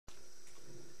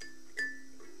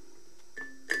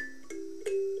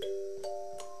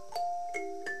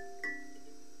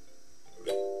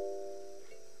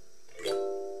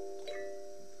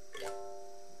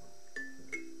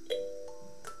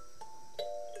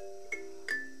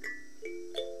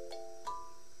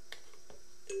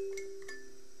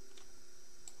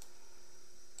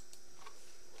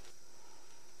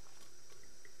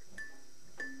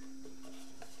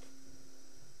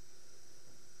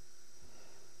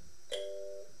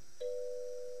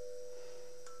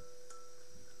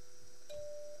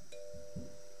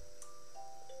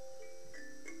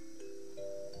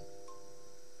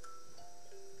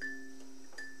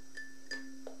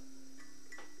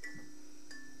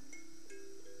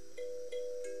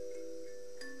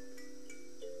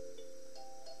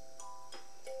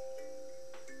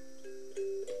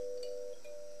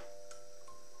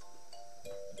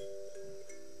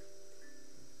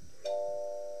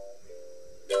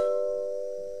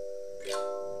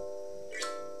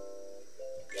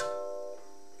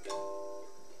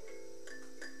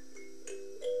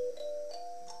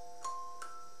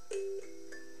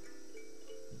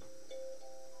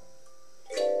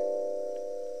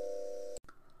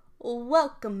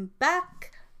Welcome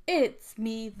back. It's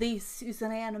me, the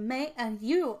Susan Anime, and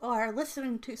you are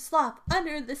listening to Slop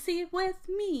Under the Sea with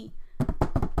me.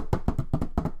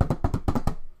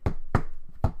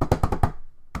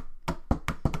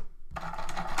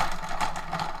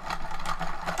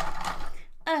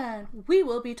 And we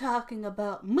will be talking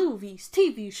about movies,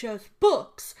 TV shows,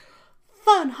 books,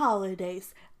 fun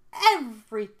holidays,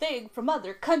 everything from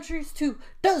other countries to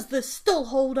does this still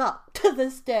hold up to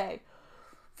this day?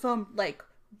 From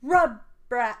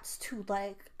Rugrats to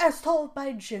As Told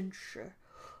by Ginger,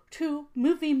 to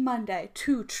Movie Monday,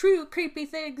 to True Creepy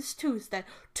Things Tuesday,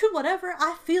 to whatever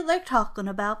I feel like talking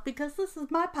about, because this is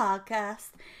my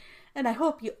podcast. And I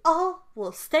hope you all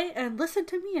will stay and listen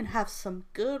to me and have some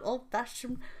good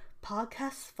old-fashioned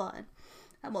podcast fun.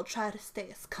 And we'll try to stay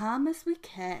as calm as we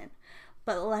can.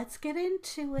 But let's get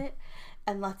into it,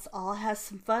 and let's all have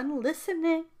some fun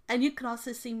listening. And you can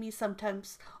also see me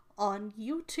sometimes on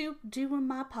YouTube doing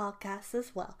my podcast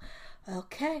as well.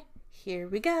 Okay, here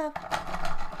we go.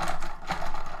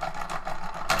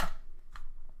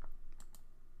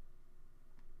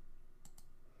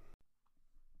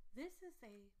 This is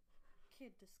a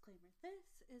kid disclaimer.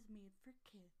 This is made for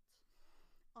kids.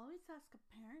 Always ask a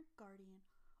parent, guardian,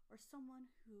 or someone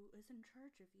who is in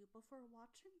charge of you before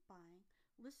watching, buying,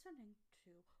 listening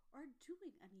to, or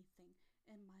doing anything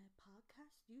in my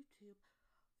podcast, YouTube,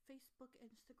 Facebook,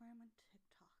 Instagram, and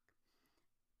TikTok.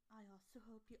 I also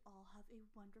hope you all have a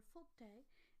wonderful day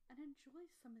and enjoy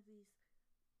some of these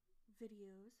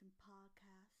videos and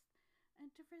podcasts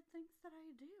and different things that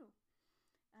I do.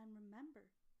 And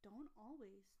remember, don't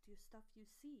always do stuff you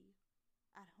see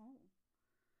at home.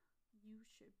 You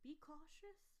should be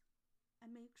cautious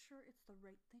and make sure it's the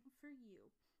right thing for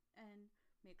you, and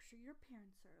make sure your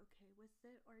parents are okay with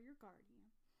it or your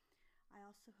guardian. I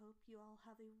also hope you all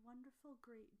have a wonderful,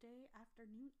 great day,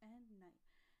 afternoon, and night.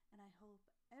 And I hope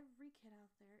every kid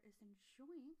out there is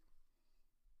enjoying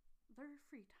their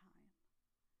free time.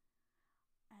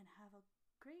 And have a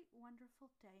great,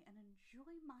 wonderful day, and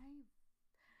enjoy my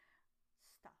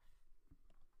stuff.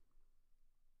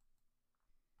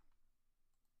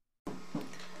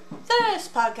 This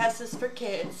podcast is for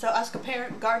kids, so ask a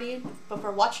parent, guardian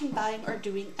before watching, buying, or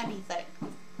doing anything.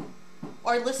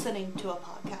 Or listening to a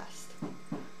podcast.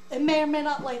 It may or may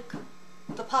not like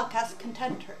the podcast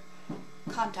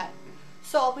content,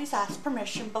 so always ask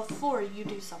permission before you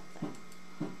do something.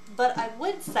 But I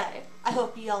would say, I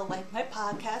hope you all like my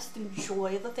podcast,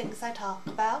 enjoy the things I talk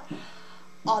about.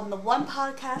 On the one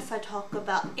podcast, I talk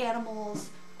about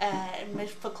animals and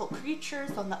mythical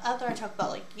creatures. On the other, I talk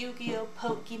about Yu-Gi-Oh,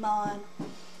 Pokemon,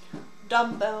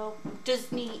 Dumbo,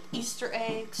 Disney, Easter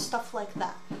eggs, stuff like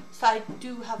that. So I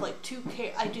do have two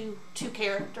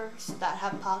characters that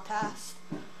have podcasts.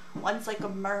 One's a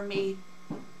mermaid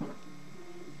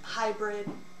hybrid.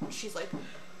 She's a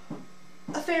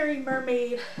fairy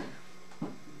mermaid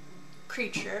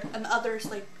creature, and the other's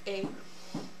a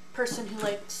person who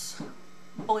likes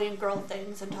boy and girl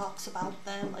things and talks about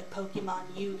them, like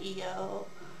Pokemon, Yu-Gi-Oh,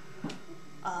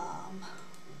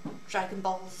 Dragon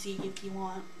Ball Z if you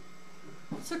want.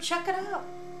 So check it out.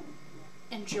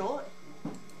 Enjoy.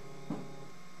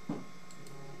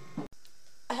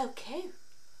 Okay.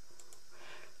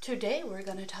 Today we're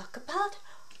going to talk about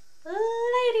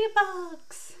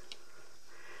ladybugs.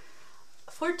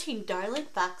 14 darling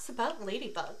facts about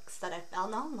ladybugs that I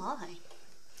found online.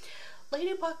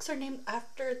 Ladybugs are named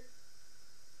after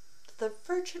the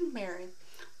Virgin Mary.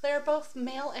 They are both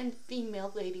male and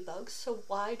female ladybugs, so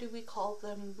why do we call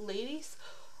them ladies?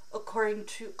 According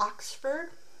to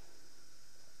Oxford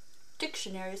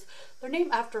dictionaries, they're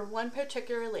named after one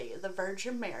particular lady, the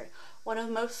Virgin Mary. One of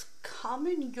the most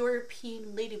common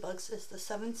European ladybugs is the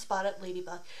seven-spotted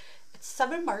ladybug. Its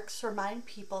 7 marks remind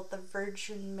people of the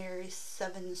Virgin Mary's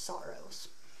 7 sorrows.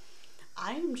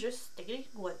 I am just stating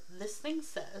what this thing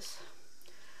says.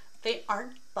 They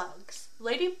aren't bugs.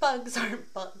 Ladybugs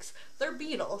aren't bugs. They're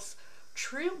beetles.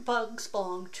 True bugs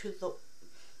belong to the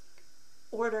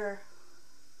order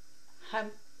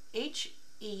Hemiptera,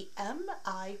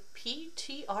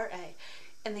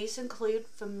 and these include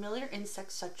familiar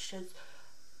insects such as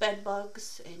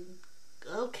bedbugs and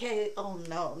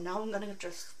now I'm gonna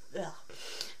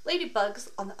Ladybugs,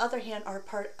 on the other hand, are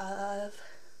part of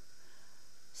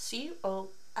Coleoptera,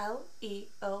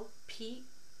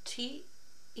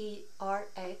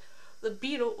 the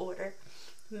beetle order.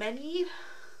 Many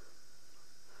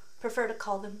prefer to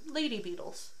call them lady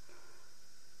beetles.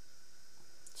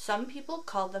 Some people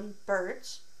call them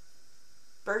birds,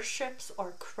 burships,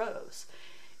 or crows.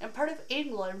 In part of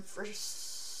England, for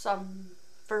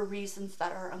reasons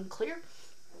that are unclear,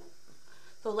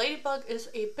 the ladybug is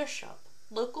a bishop.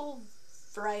 Local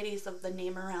varieties of the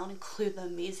name around include the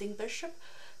Amazing Bishop,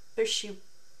 Bishy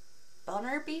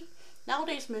Bunnerby.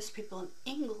 Nowadays, most people in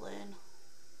England.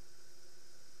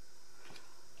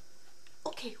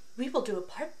 Okay, we will do a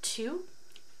part 2,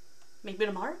 maybe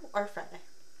tomorrow or Friday.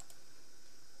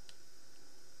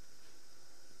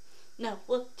 No,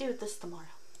 we'll do this tomorrow.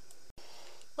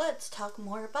 Let's talk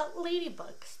more about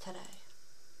ladybugs today.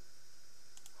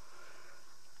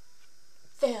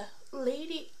 The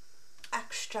lady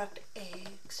extract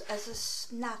eggs as a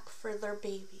snack for their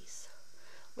babies.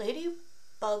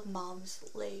 Ladybug moms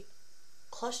lay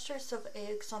clusters of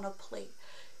eggs on a plate,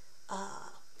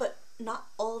 but not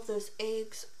all of those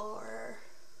eggs are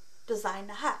designed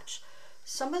to hatch.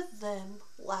 Some of them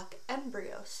lack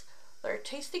embryos. They're a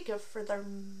tasty gift for their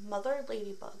mother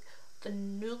ladybug. The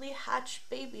newly hatched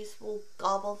babies will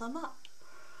gobble them up.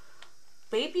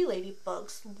 Baby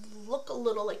ladybugs look a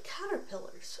little like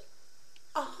caterpillars.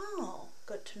 Oh,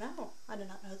 good to know. I did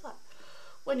not know that.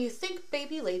 When you think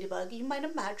baby ladybug, you might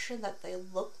imagine that they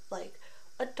look like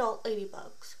adult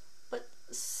ladybugs, but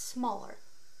smaller.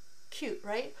 Cute,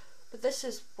 right? But this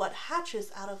is what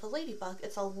hatches out of a ladybug.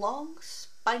 It's a long,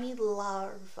 spiny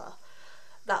larva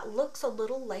that looks a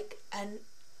little like an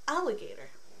alligator.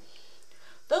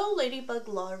 Though ladybug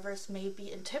larvae may be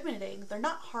intimidating, they're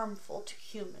not harmful to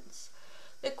humans.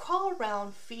 They crawl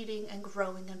around feeding and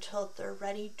growing until they're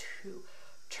ready to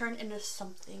turn into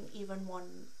something even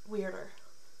weirder.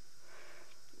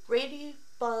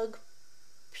 Ladybug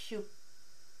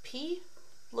pupae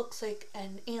looks like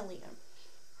an alien.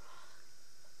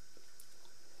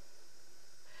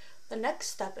 The next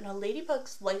step in a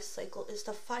ladybug's life cycle is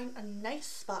to find a nice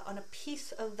spot on a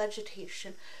piece of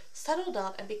vegetation, settle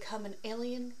down, and become an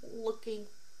alien-looking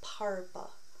parva.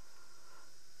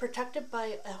 Protected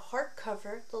by a hard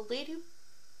cover, the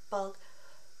ladybug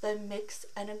then makes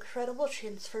an incredible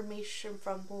transformation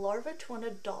from larva to an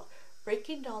adult,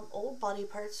 breaking down old body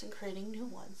parts and creating new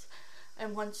ones.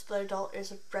 And once the adult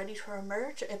is ready to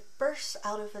emerge, it bursts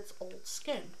out of its old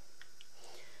skin.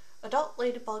 Adult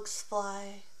ladybugs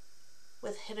fly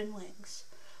with hidden wings.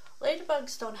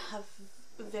 Ladybugs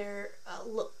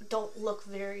don't look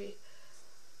very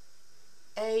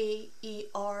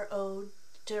aerodramatic.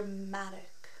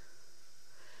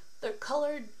 Their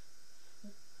colored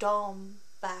dome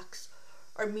backs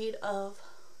are made of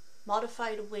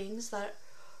modified wings that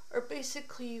are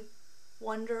basically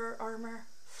Wonder Armor.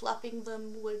 Flapping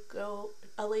them would go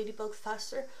a ladybug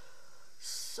faster.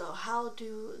 So how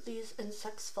do these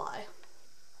insects fly?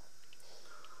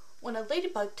 When a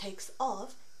ladybug takes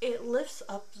off, it lifts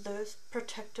up those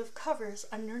protective covers.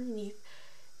 Underneath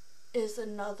is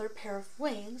another pair of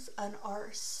wings and are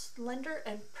slender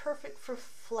and perfect for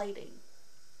flight.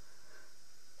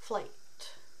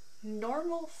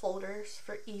 Normal folders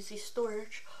for easy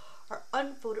storage are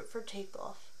unfolded for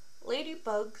takeoff.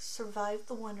 Ladybugs survive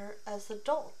the winter as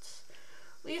adults.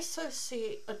 We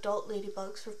associate adult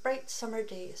ladybugs with bright summer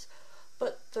days,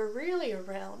 but they're really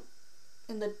around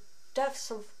in the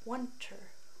depths of winter.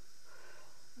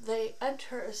 They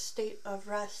enter a state of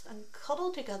rest and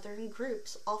cuddle together in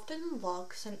groups, often in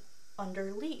logs and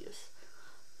under leaves.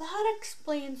 That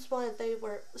explains why they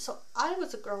were. So I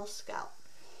was a Girl Scout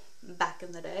back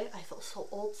in the day. I feel so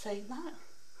old saying that.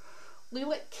 We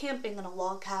went camping in a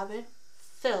log cabin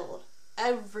filled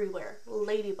everywhere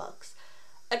ladybugs.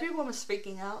 Everyone was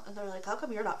freaking out, and they're like, how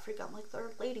come you're not freaking out? I'm like,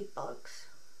 they're ladybugs.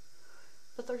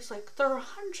 But there are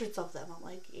hundreds of them. I'm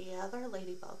like, yeah, they're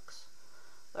ladybugs.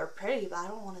 They're pretty, but I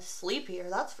don't want to sleep here,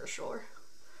 that's for sure.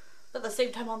 But at the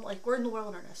same time, I'm like, we're in the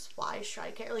wilderness. Why should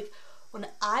I care? Like, when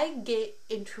I get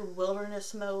into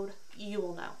wilderness mode, you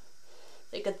will know.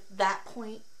 Like, at that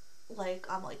point, like,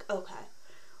 I'm like, okay.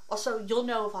 Also, you'll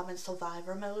know if I'm in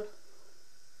survivor mode.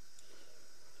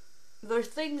 There's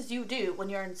things you do when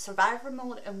you're in survivor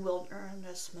mode and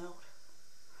wilderness mode.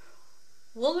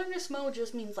 Wilderness mode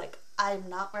just means, like, I'm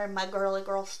not wearing my girly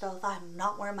girl stuff. I'm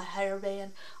not wearing my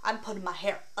hairband. I'm putting my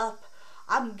hair up.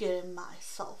 I'm getting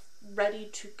myself ready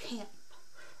to camp.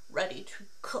 Ready to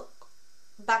cook.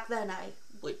 Back then, I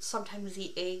would sometimes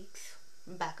eat eggs,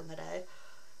 back in the day,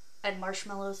 and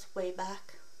marshmallows way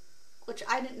back, which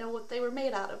I didn't know what they were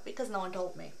made out of because no one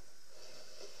told me.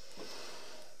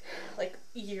 Like,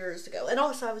 years ago. And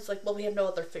also I was like, well, we have no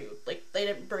other food. Like, they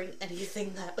didn't bring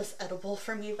anything that was edible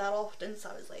for me that often, so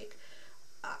I was like,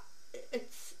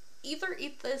 it's either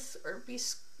eat this or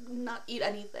not eat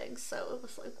anything. So it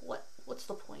was like, what's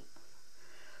the point?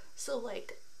 So,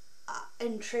 like,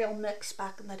 and trail mix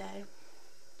back in the day.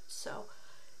 So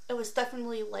it was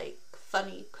definitely, like,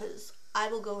 funny because I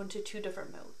will go into 2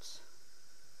 different modes.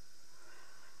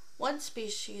 One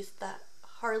species that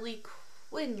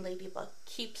twin ladybug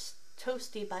keeps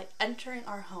toasty by entering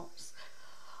our homes.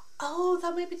 Oh,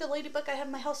 that might be the ladybug I had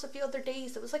in my house a few other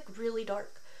days. It was like really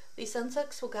dark. These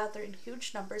insects will gather in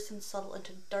huge numbers and settle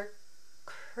into dark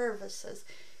crevices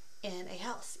in a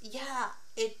house. Yeah,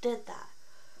 it did that.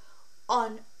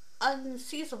 On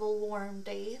unseasonable warm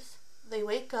days, they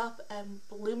wake up and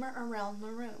bloomer around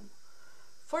the room.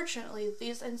 Fortunately,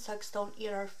 these insects don't eat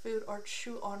our food or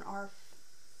chew on our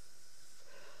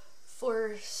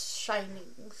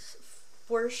foreshines,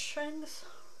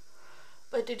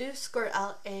 but they do squirt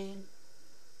out a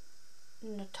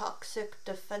toxic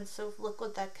defensive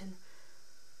liquid that can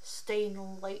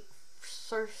stain light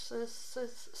surfaces.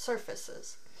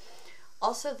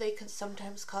 Also, they can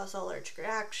sometimes cause allergic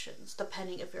reactions,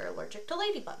 depending if you're allergic to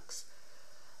ladybugs.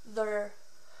 They're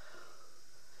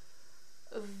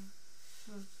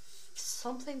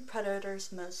something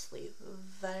predators mostly.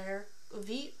 They're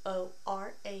Voracious.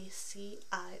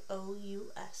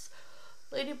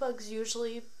 Ladybugs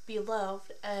usually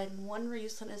beloved, and one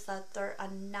reason is that they're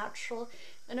unnatural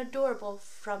and adorable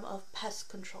form of pest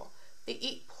control. They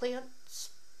eat plants,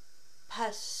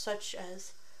 pests such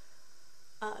as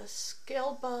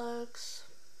scale bugs,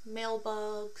 male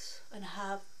bugs, and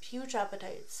have huge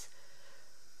appetites.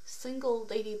 Single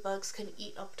ladybugs can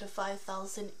eat up to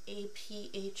 5,000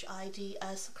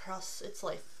 APHIDs across its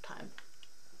lifetime.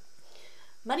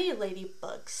 Many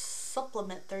ladybugs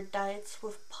supplement their diets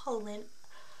with pollen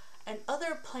and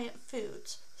other plant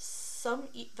foods. Some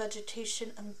eat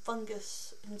vegetation and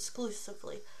fungus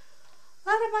exclusively.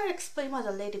 That might explain why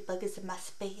the ladybug is in my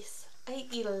space. I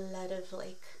eat a lot of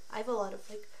I have a lot of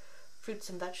fruits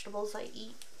and vegetables I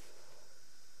eat.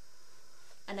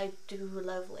 And I do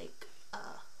love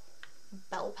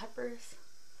bell peppers.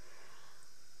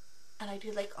 And I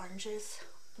do like oranges.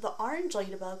 The orange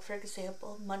ladybug, for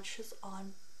example, munches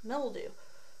on mildew.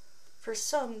 For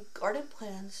some, garden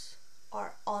plants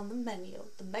are on the menu.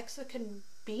 The Mexican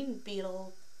bean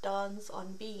beetle dawns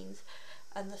on beans,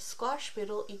 and the squash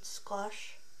beetle eats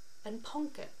squash and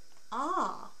pumpkin.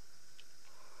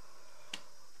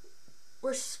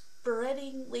 We're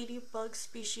spreading ladybug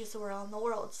species around the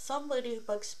world. Some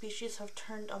ladybug species have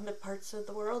turned onto parts of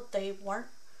the world they weren't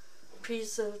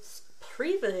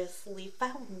previously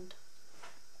found.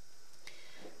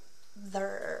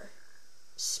 They're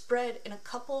spread in a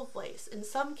couple of ways. In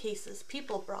some cases,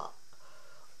 people brought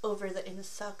over the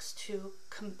insects to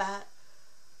combat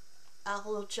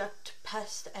allergic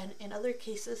pests, and in other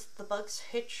cases, the bugs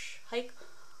hitchhike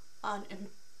on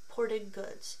imported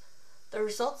goods. The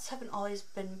results haven't always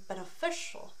been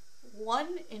beneficial.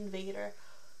 One invader,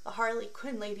 the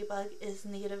harlequin ladybug, is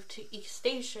native to East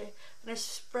Asia and has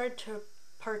spread to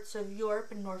parts of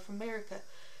Europe and North America.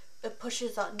 It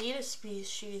pushes out native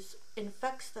species,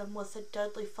 infects them with a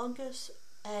deadly fungus,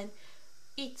 and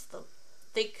eats them.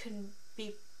 They can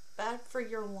be bad for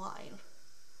your wine.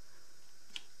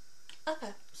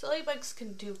 Okay, so ladybugs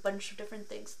can do a bunch of different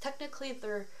things. Technically,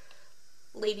 they're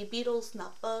lady beetles,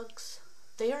 not bugs.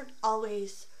 They aren't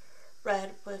always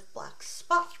red with black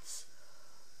spots.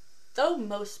 Though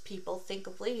most people think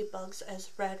of ladybugs as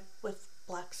red with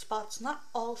black spots, not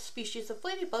all species of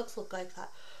ladybugs look like that.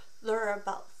 There are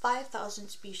about 5,000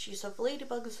 species of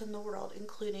ladybugs in the world,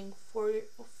 including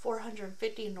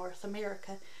 450 in North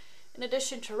America. In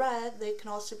addition to red, they can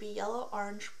also be yellow,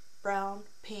 orange, brown,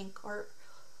 pink, or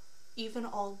even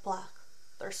all black.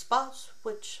 Their spots,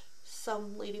 which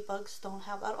some ladybugs don't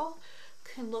have at all,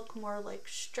 can look more like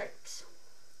stripes.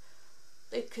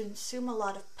 They consume a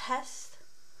lot of pests.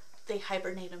 They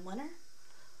hibernate in winter.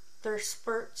 Their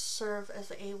spurts serve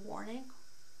as a warning.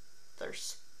 Their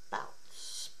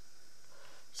spots.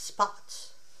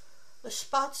 The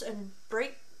spots and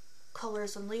bright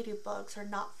colors in ladybugs are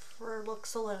not for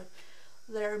looks alone.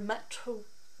 They're meant to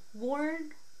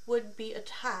warn would-be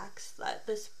attacks that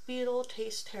this beetle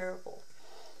tastes terrible.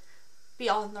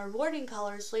 Beyond their warning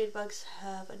colors, ladybugs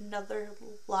have another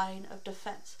line of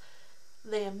defense.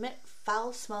 They emit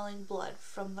foul-smelling blood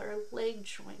from their leg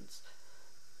joints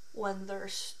when they're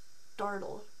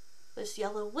startled. This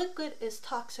yellow liquid is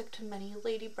toxic to many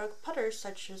ladybug predators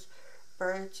such as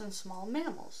birds and small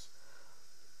mammals.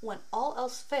 When all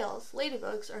else fails,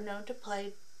 ladybugs are known to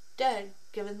play dead,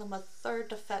 giving them a third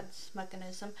defense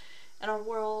mechanism in a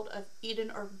world of eaten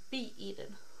or be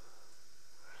eaten.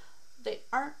 They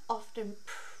aren't often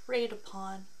preyed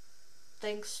upon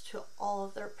thanks to all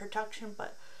of their protection,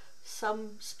 but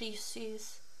some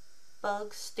species,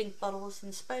 bugs, stink beetles,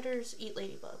 and spiders eat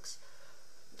ladybugs.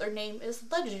 Their name is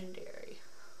legendary.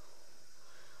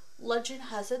 Legend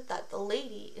has it that the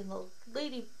lady in the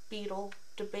lady beetle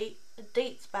debate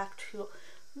dates back to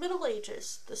Middle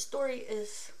Ages. The story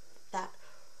is that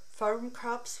farm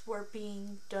crops were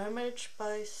being damaged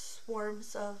by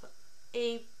swarms of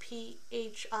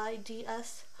APHIDS,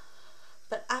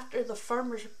 but after the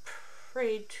farmers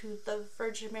prayed to the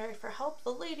Virgin Mary for help,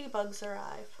 the ladybugs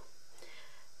arrive.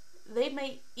 They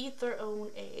may eat their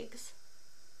own eggs.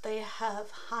 They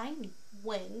have hind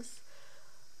wings.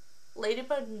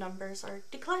 Ladybug numbers are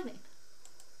declining.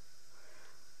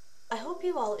 I hope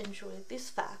you all enjoyed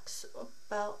these facts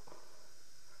about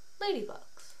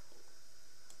ladybugs.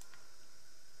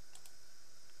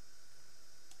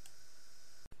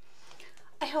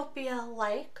 I hope you all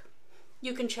like.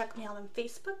 You can check me out on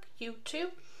Facebook,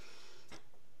 YouTube,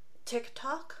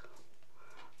 TikTok.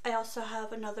 I also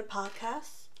have another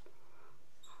podcast.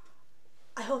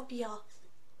 I hope y'all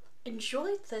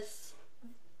enjoyed this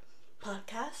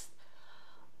podcast.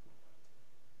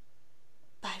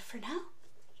 Bye for now.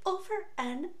 Over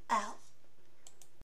and out.